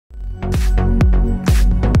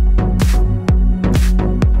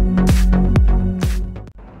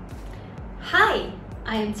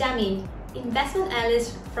am Jiamin, investment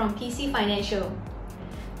analyst from PC Financial.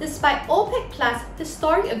 Despite OPEC Plus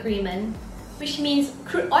historic agreement, which means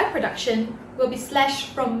crude oil production will be slashed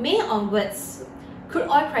from May onwards, crude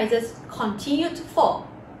oil prices continued to fall.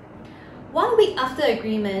 1 week after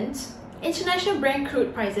agreement, international Brent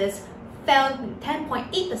crude prices fell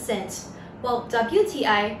 10.8%, while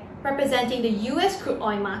WTI, representing the US crude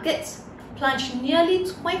oil market, plunged nearly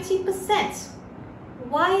 20%.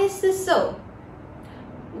 Why is this so?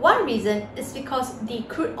 One reason is because the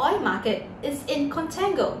crude oil market is in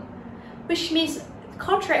contango, which means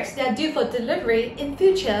contracts that are due for delivery in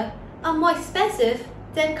future are more expensive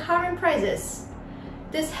than current prices.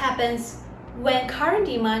 This happens when current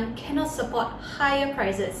demand cannot support higher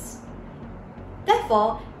prices.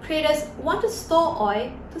 Therefore, traders want to store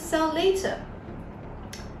oil to sell later.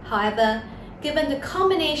 However, given the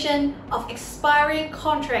combination of expiring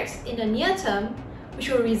contracts in the near term, which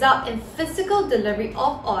will result in physical delivery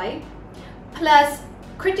of oil, plus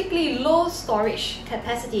critically low storage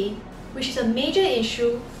capacity, which is a major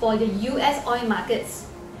issue for the US oil markets,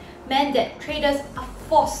 meant that traders are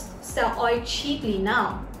forced to sell oil cheaply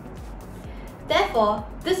now. Therefore,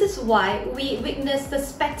 this is why we witnessed the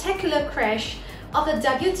spectacular crash of the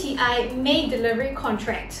WTI May delivery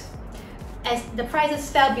contract, as the prices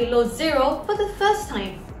fell below zero for the first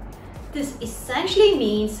time. This essentially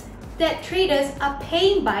means that traders are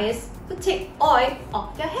paying buyers to take oil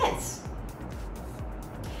off their hands.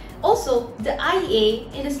 Also, the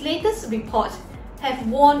IEA in its latest report have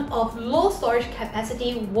warned of low storage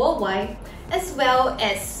capacity worldwide as well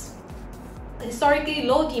as historically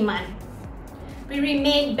low demand. We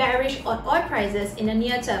remain bearish on oil prices in the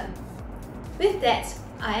near term. With that,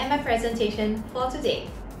 I end my presentation for today.